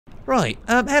Right,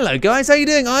 hello guys, how you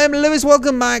doing? I am Lewis,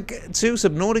 welcome back to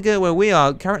Subnautica, where we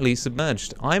are currently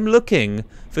submerged. I'm looking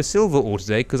for silver ore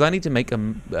today, because I need to make a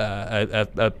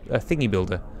thingy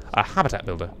builder, a habitat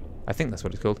builder. I think that's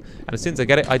what it's called. And as soon as I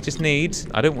get it, I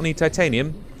don't need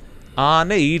titanium. I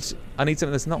need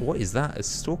something that's not, what is that? A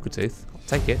stalker tooth. I'll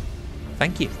take it.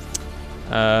 Thank you.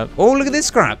 Oh, look at this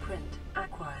scrap.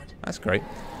 That's great.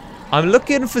 I'm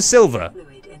looking for silver.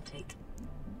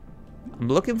 I'm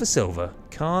looking for silver.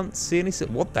 Can't see any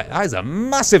silver. What the? That is a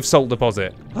massive salt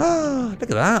deposit. Look at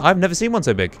that. I've never seen one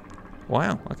so big.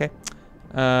 Wow. Okay.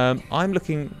 I'm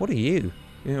looking. What are you?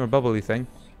 You're a bubbly thing.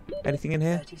 Anything in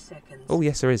here? 30 seconds. Oh,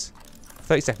 yes, there is.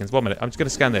 30 seconds. 1 minute. I'm just going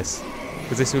to scan this.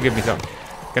 Because this will give me something.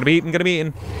 Gonna be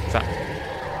eaten.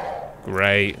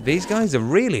 Great. These guys are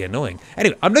really annoying.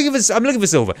 Anyway, I'm looking for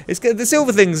silver. The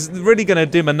silver thing's really gonna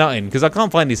do my nutting because I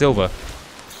can't find any silver.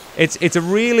 It's a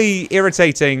really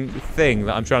irritating thing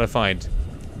that I'm trying to find.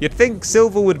 You'd think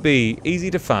silver would be easy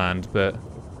to find, but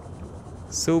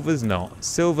silver's not.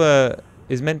 Silver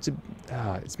is meant to.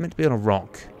 It's meant to be on a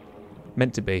rock.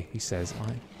 Meant to be, he says.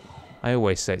 I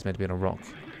always say it's meant to be on a rock,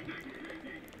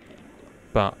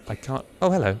 but I can't.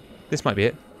 Oh, hello. This might be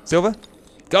it. Silver?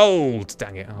 Gold!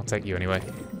 Dang it, I'll take you anyway.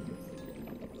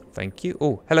 Thank you.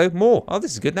 Oh, hello, more. Oh,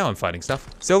 this is good. Now I'm finding stuff.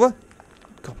 Silver?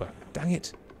 Copper. Dang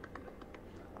it.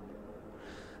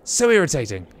 So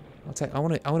irritating. I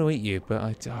want to eat you, but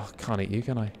I can't eat you,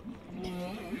 can I?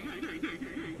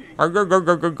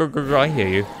 I hear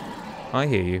you. I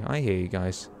hear you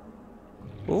guys.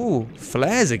 Ooh,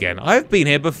 flares again. I've been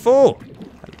here before.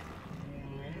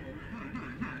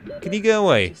 Can you go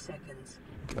away?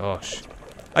 Gosh.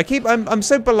 I'm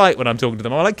so polite when I'm talking to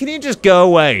them. I'm like, can you just go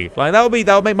away? Like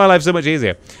that'll make my life so much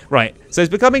easier. Right. So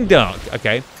it's becoming dark,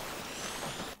 okay?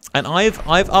 And I've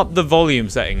upped the volume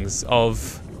settings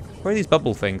of, where are these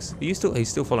bubble things? He's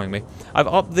still following me. I've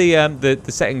upped the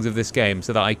settings of this game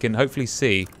so that I can hopefully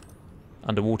see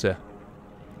underwater.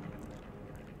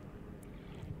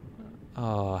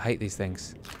 Oh, I hate these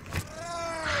things.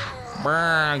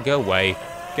 Go away.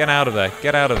 Get out of there.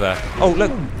 Get out of there. Oh, look.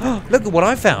 Look at what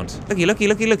I found.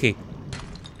 Looky.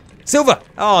 Silver.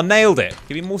 Oh, nailed it.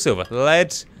 Give me more silver.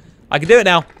 Lead. I can do it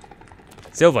now.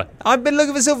 Silver. I've been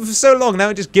looking for silver for so long. Now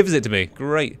it just gives it to me.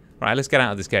 Great. Right, let's get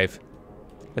out of this cave.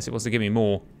 Unless it wants to give me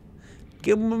more.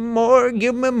 Give me more.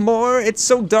 Give me more. It's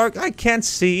so dark I can't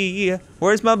see.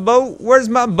 Where's my boat? Where's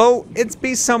my boat? It's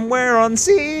be somewhere on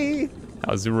sea. That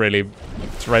was really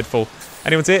dreadful.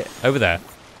 Anyone see it? Over there.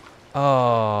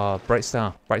 Oh, bright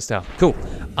star. Cool.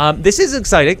 This is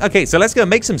exciting. Okay, so let's go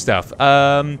make some stuff.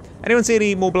 Anyone see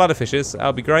any more bladderfishes?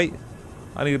 That'll be great.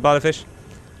 I need a bladderfish.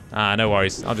 No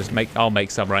worries. I'll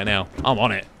make some right now. I'm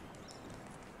on it.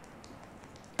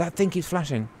 That thing keeps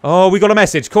flashing. Oh, we got a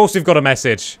message. Of course we've got a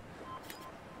message.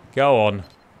 Go on.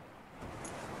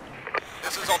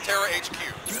 This is Altera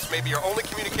HQ. This may be your only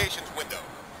communications window.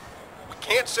 We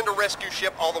can't send a rescue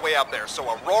ship all the way out there, so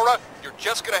Aurora, you're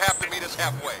just gonna have to meet us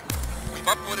halfway. We've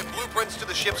uploaded blueprints to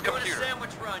the ship's computer.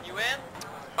 Sandwich run, you in?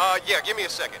 Yeah, give me a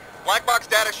second. Black box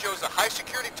data shows the high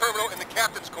security terminal in the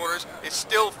captain's quarters is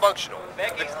still functional.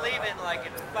 Becky's leaving like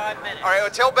in 5 minutes. All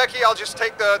right, tell Becky I'll just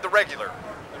take the regular.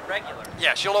 The regular?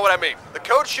 Yeah, she'll know what I mean. The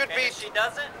code should And be... if she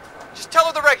doesn't? Just tell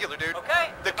her the regular, dude.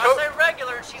 Okay. The If code... I say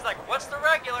regular and she's like, what's the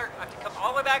regular? I have to come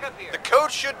all the way back up here. The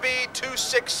code should be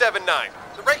 2679.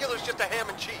 The regular's just a ham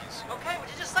and cheese. Okay, would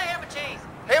you just say ham and cheese?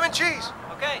 Ham and cheese.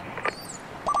 Okay.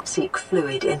 Seek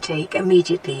fluid intake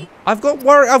immediately. I've got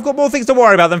more things to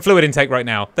worry about than fluid intake right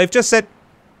now. They've just said.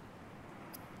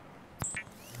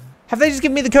 Have they just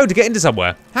given me the code to get into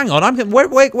somewhere? Hang on,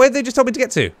 where they just told me to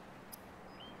get to?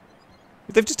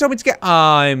 They've just told me to get.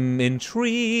 I'm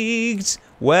intrigued.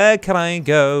 Where can I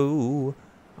go?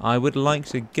 I would like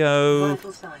to go.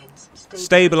 Vital signs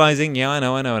Stabilizing. Yeah, I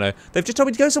know. They've just told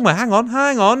me to go somewhere. Hang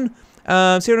on.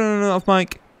 Serial off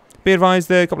mic. Be advised,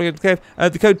 the complicated cave.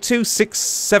 The code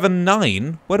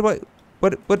 2679. Where do I?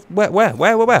 Where?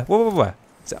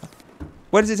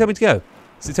 Where does it tell me to go?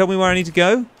 Does it tell me where I need to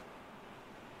go?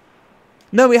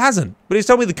 No, it hasn't. But it's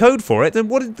told me the code for it. Then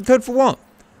what is the code for what?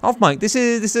 Off mic. This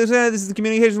is the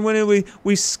communication window. We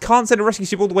can't send a rescue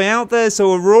ship all the way out there.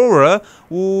 So Aurora,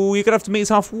 you're gonna have to meet us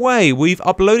halfway. We've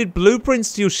uploaded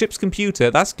blueprints to your ship's computer.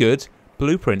 That's good.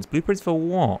 Blueprints. Blueprints for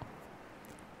what?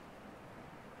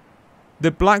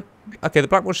 The black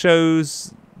one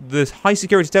shows the high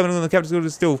security terminal in the captain's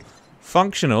quarters is still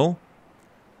functional.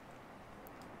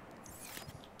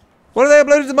 What have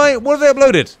they uploaded to my? What have they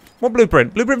uploaded? What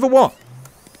blueprint? Blueprint for what?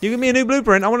 You give me a new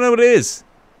blueprint. I want to know what it is.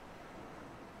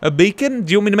 A beacon?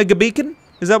 Do you want me to make a beacon?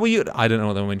 Is that what you... I don't know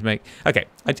what they want me to make. Okay.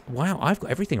 Wow, I've got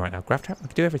everything right now. Graph trap, I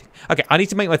can do everything. Okay, I need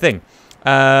to make my thing.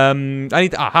 I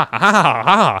need to...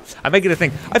 I'm making a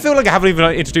thing. I feel like I haven't even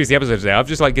introduced the episode today. I've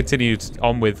just, like, continued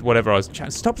on with whatever I was...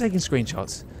 Stop taking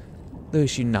screenshots.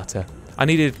 Lewis, you nutter. I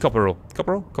needed copper ore.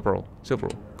 Copper ore? Copper ore. Silver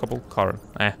ore. Copper, carbon.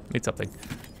 Need something.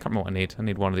 Can't remember what I need. I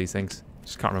need one of these things.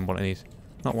 Just can't remember what I need.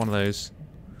 Not one of those.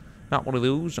 Not one of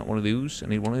those. Not one of those. I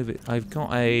need one of it. I've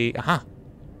got a... Aha!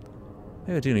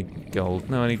 Maybe I do need gold.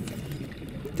 No, I need...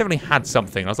 Definitely had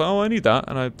something. I was like, oh, I need that.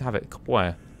 And I have it. Copper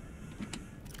wire.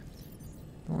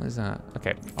 What is that?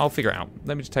 Okay, I'll figure it out.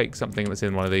 Let me just take something that's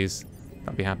in one of these.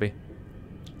 I'd be happy.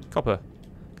 Copper.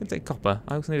 I can take copper.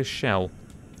 I also need a shell.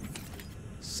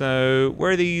 So,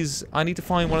 where are these? I need to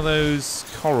find one of those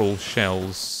coral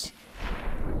shells.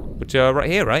 Which are right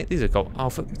here, right? These are coral. Oh,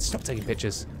 stop taking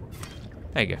pictures.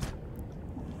 There you go.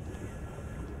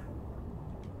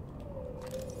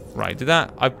 Right, did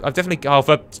that? I've definitely... Oh,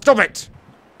 stop it!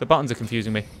 The buttons are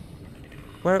confusing me.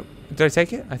 Where... Did I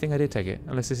take it? I think I did take it.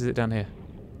 Unless this is it down here.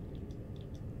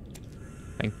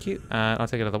 Thank you. I'll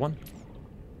take another one.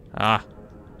 Ah.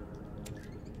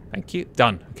 Thank you.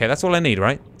 Done. Okay, that's all I need,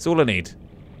 right? That's all I need.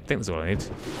 I think that's all I need.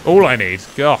 All I need.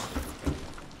 God.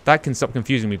 That can stop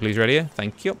confusing me, please, right here.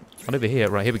 Thank you. On over here.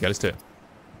 Right, here we go. Let's do it.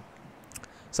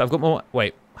 So I've got more...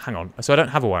 Wait, hang on. So I don't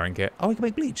have a wiring kit. Oh, I can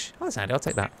make bleach. Oh, that's handy. I'll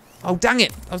take that. Oh, dang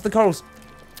it. That was the corals.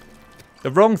 The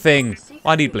wrong thing.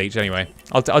 I need bleach anyway.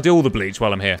 I'll do all the bleach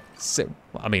while I'm here. So,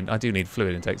 I mean, I do need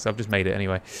fluid intake, so I've just made it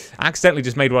anyway. I accidentally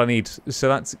just made what I need, so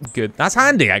that's good. That's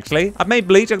handy, actually. I've made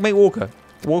bleach. I can make walker.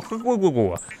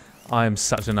 I am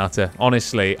such a nutter.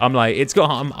 Honestly, I'm like, it's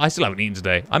got... I still haven't eaten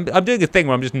today. I'm doing a thing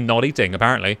where I'm just not eating,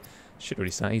 apparently. Should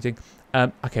really start eating.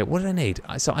 Okay, what did I need?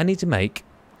 So I need to make...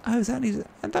 Oh, is that needs...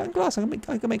 And glass. I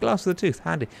can make glass with a tooth.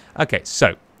 Handy. Okay,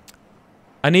 so...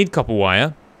 I need copper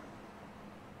wire.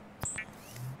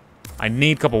 I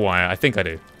need copper wire. I think I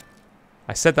do.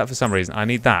 I said that for some reason. I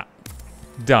need that.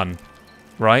 Done.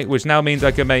 Right? Which now means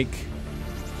I can make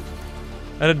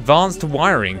an advanced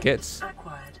wiring kit.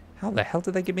 How the hell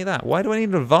did they give me that? Why do I need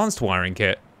an advanced wiring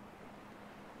kit?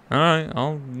 Alright.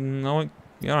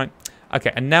 Alright.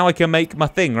 Okay, and now I can make my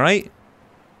thing, right?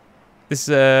 This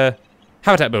is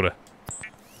habitat builder.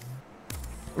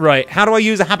 Right. How do I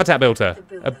use a habitat builder?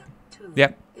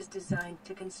 Yep. Is designed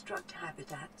to construct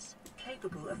habitats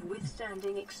capable of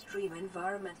withstanding extreme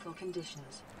environmental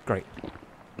conditions. Great.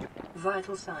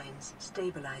 Vital signs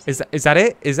stabilizing. Is that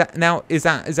it? Is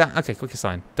that okay, quick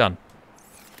assign. Done.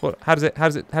 What how does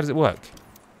it work?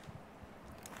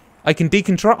 I can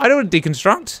deconstruct. I don't want to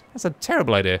deconstruct. That's a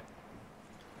terrible idea.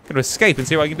 I'm gonna escape and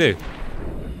see what I can do.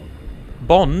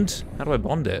 Bond? How do I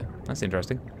bond it? That's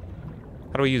interesting.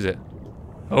 How do I use it?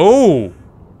 Oh!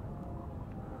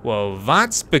 Well,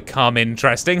 that's become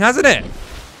interesting, hasn't it?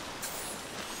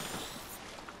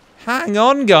 Hang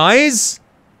on, guys.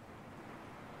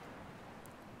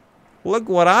 Look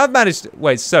what I've managed to...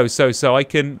 Wait, so I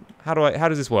can... How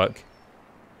does this work?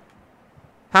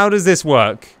 How does this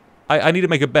work? I need to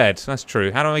make a bed. That's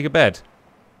true. How do I make a bed?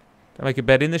 Do I make a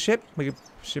bed in the ship? Make a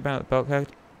ship out of the bulkhead?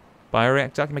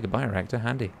 Bioreactor? I can make a bioreactor.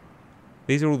 Handy.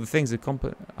 These are all the things that...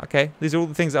 Okay, these are all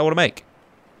the things that I want to make.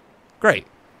 Great.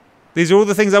 These are all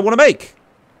the things I want to make.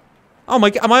 Oh my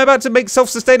god, am I about to make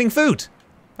self-sustaining food?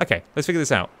 Okay, let's figure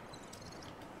this out.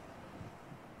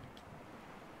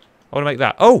 I want to make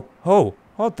that. Oh,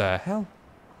 what the hell?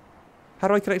 How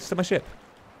do I connect it to my ship?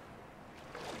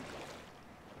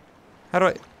 How do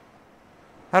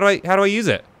I use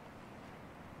it?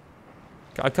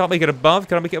 I can't make it above.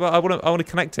 Can I make it above? I want to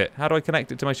connect it. How do I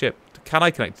connect it to my ship? Can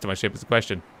I connect it to my ship is the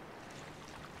question.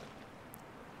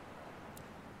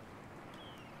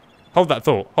 Hold that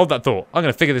thought. Hold that thought. I'm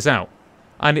going to figure this out.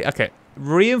 I need... Okay.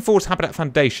 Reinforced habitat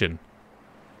foundation.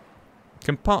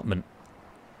 Compartment.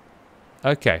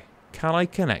 Okay. Can I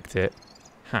connect it?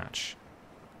 Hatch.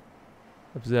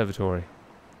 Observatory.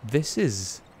 This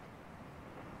is...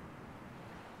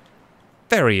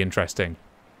 very interesting.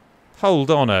 Hold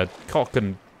on a cock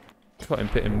and cotton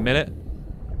pit in a minute.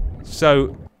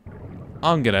 So,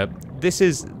 I'm going to...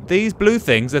 These blue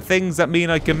things are things that mean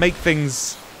I can make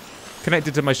things...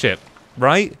 connected to my ship,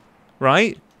 right?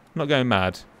 Right? I'm not going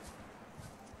mad.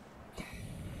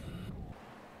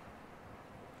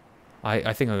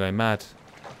 I think I'm going mad.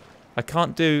 I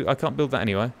can't build that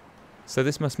anyway. So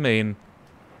this must mean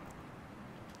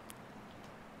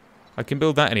I can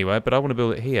build that anywhere, but I want to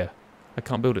build it here. I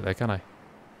can't build it there, can I?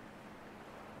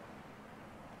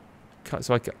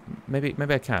 So maybe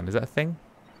I can. Is that a thing?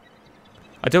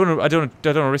 I don't want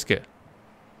to risk it.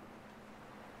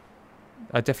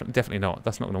 I definitely not.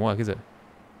 That's not going to work, is it?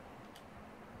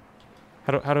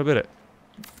 How do I build it?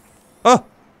 Oh!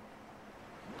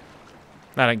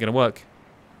 That ain't gonna work.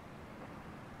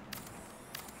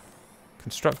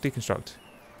 Construct, deconstruct.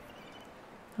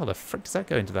 How the frick does that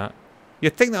go into that?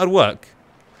 You'd think that would work.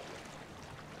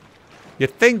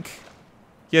 You'd think...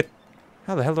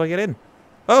 How the hell do I get in?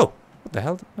 Oh! What the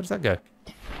hell? Where does that go?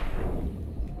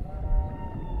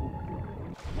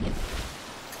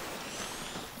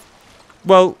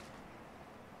 Well...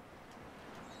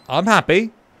 I'm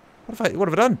happy. What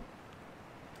have I done?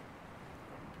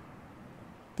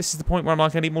 This is the point where I'm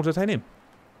like, I need more titanium.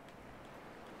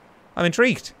 I'm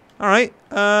intrigued. Alright.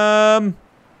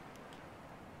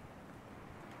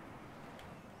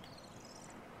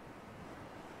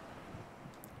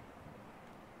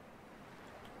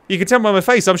 You can tell by my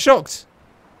face, I'm shocked.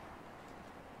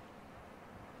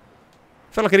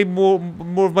 Felt like I need more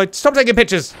of my... Stop taking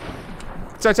pictures!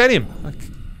 Titanium. Like,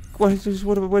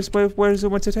 where's all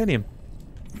my titanium?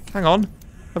 Hang on.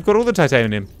 I've got all the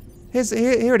titanium. Here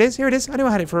it is. Here it is. I knew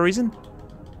I had it for a reason.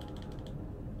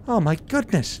 Oh my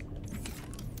goodness.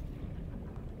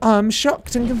 I'm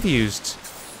shocked and confused.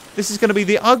 This is going to be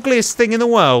the ugliest thing in the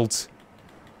world.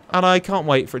 And I can't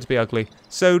wait for it to be ugly.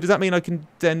 So does that mean I can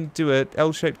then do a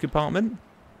L-shaped compartment?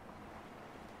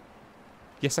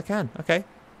 Yes, I can. Okay.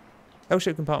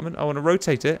 L-shaped compartment. I want to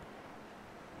rotate it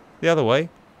the other way.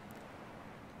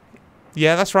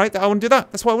 Yeah, that's right. I want to do that.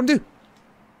 That's what I want to do.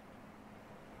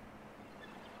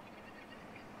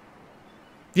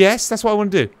 Yes, that's what I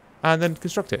want to do. And then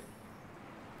construct it.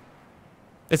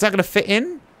 Is that going to fit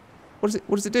in? What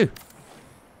does it do?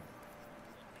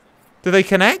 Do they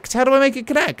connect? How do I make it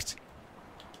connect?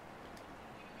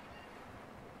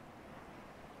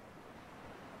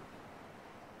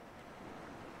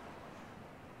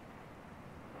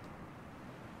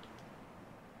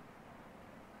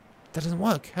 That doesn't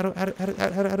work. How do I do it? How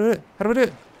do I do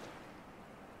it?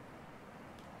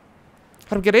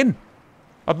 How do I get in?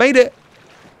 I've made it.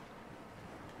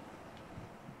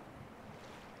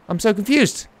 I'm so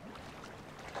confused.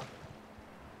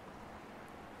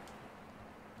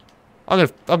 I'm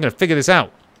gonna figure this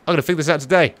out. I'm gonna figure this out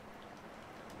today.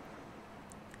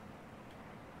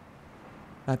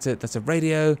 That's it. That's a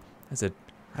radio. That's a...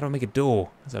 How do I make a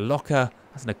door? That's a locker.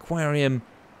 That's an aquarium.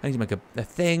 I need to make a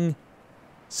thing.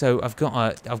 So I've got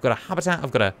a habitat.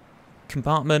 I've got a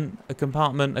compartment. A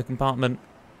compartment. A compartment.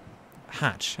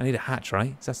 Hatch. I need a hatch,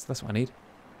 right? That's what I need.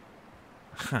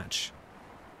 A hatch.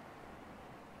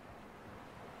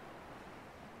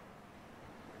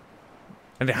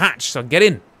 I need a hatch so I can get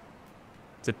in.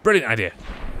 It's a brilliant idea.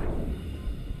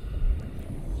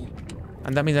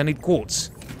 And that means I need quartz.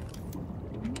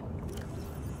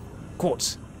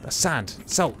 Quartz. That's sand.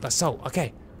 Salt. That's salt.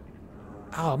 Okay.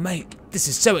 Oh, mate. This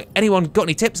is so... Anyone got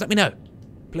any tips? Let me know.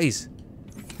 Please.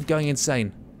 I'm going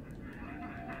insane.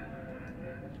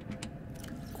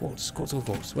 Quartz. Quartz or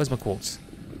quartz? Where's my quartz?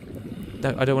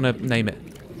 No, I don't want to name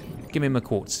it. Give me my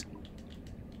quartz.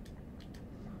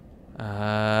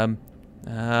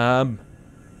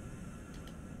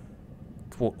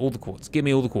 All the quartz. Give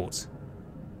me all the quartz.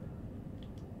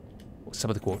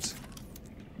 Some of the quartz.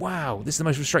 Wow, this is the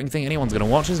most frustrating thing anyone's going to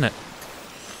watch, isn't it?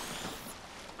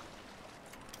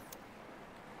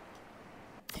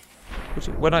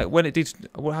 What happens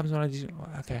when I do?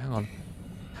 Okay, hang on.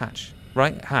 Hatch.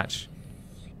 Right? Hatch.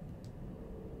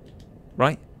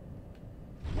 Right?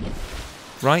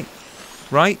 Right?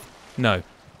 Right? No.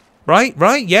 Right?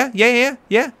 Right? Yeah.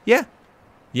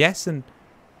 Yes, and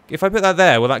if I put that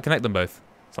there, will that connect them both?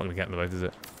 It's not going to connect them both, is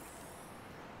it?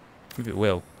 Maybe it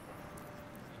will.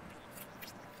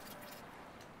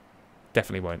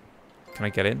 Definitely won't. Can I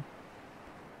get in?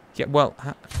 Yeah, well...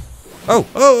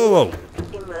 Oh!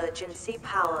 Emergency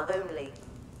power only.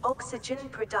 Oxygen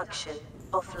production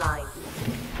offline.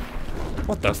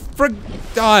 What the frig?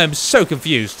 I am so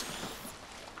confused.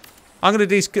 I'm gonna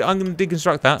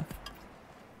deconstruct that.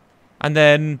 And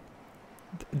then...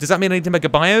 Does that mean I need to make a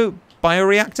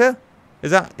bioreactor?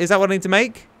 Is that what I need to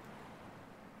make?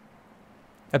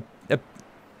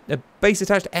 A base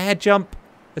attached air jump,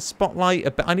 a spotlight.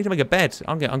 I need to make a bed.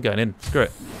 I'm going in. Screw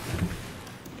it.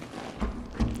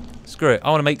 Screw it. I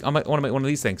want to make one of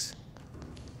these things.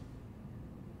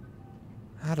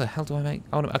 How the hell do I make?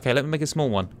 Okay, let me make a small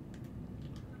one.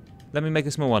 Let me make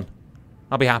a small one.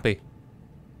 I'll be happy.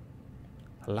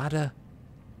 A ladder.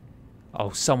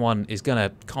 Oh, someone is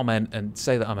gonna comment and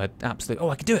say that I'm an absolute... Oh,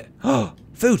 I can do it. Oh,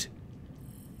 food.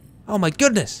 Oh my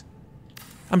goodness.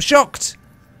 I'm shocked.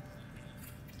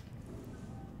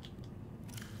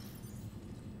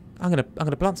 I'm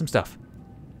gonna plant some stuff.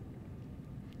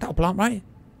 That'll plant, right?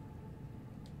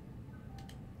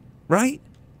 Right?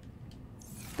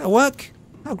 That'll work.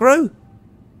 That'll grow.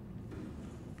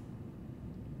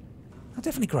 That'll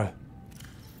definitely grow.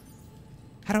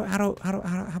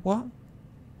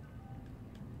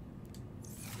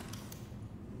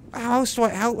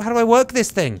 what? How do I work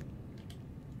this thing?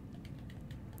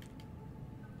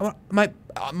 My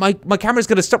camera's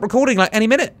gonna stop recording like any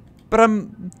minute. But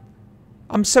I'm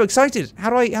so excited. How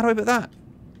do I put that?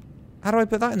 How do I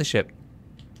put that in the ship?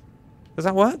 Does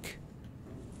that work?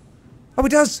 Oh, it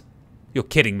does. You're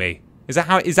kidding me. Is that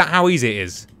how easy it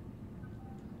is?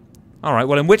 All right.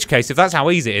 Well, in which case, if that's how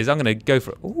easy it is, I'm gonna go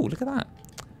for. Oh, look at that.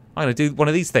 I'm gonna do one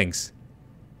of these things.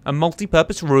 A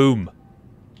multi-purpose room.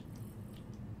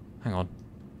 Hang on.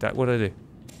 What did I do?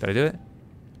 Did I do it?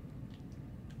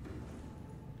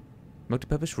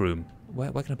 Multi-purpose room.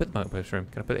 Where can I put the multi-purpose room?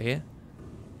 Can I put it here?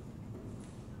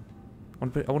 I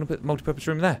want to put the multi-purpose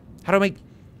room there. How do I make...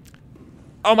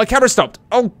 Oh, my camera stopped.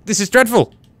 Oh, this is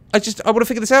dreadful. I want to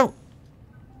figure this out.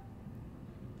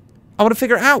 I want to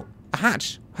figure it out. A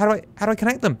hatch. How do I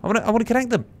connect them? I want to connect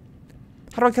them.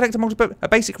 How do I connect a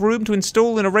basic room to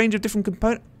install in a range of different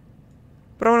components?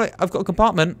 But I've got a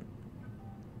compartment.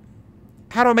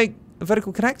 How do I make a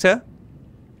vertical connector?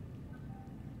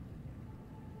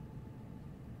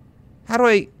 How do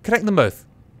I connect them both?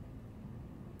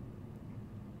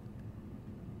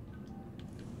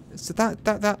 So that.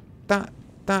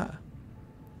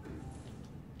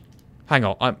 Hang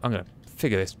on, I'm gonna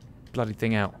figure this bloody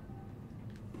thing out.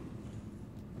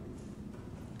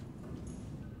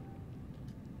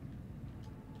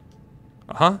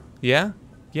 Yeah?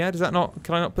 Yeah, does that not...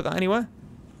 Can I not put that anywhere?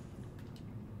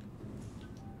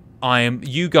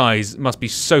 You guys must be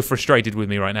so frustrated with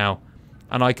me right now.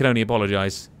 And I can only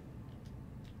apologise.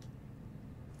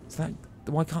 Is that...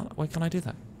 Why can't I do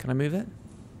that? Can I move it?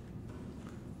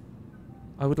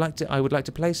 I would like to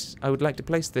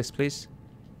place this, please.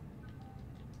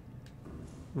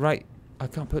 Right. I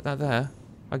can't put that there.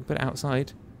 I can put it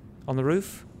outside. On the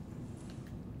roof.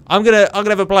 I'm gonna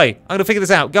have a play. I'm gonna figure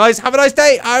this out. Guys, have a nice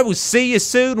day. I will see you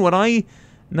soon when I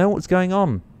know what's going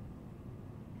on.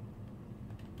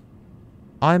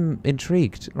 I'm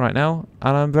intrigued right now,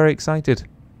 and I'm very excited.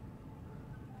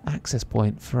 Access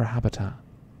point for a habitat.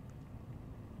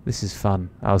 This is fun.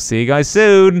 I'll see you guys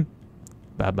soon.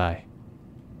 Bye-bye.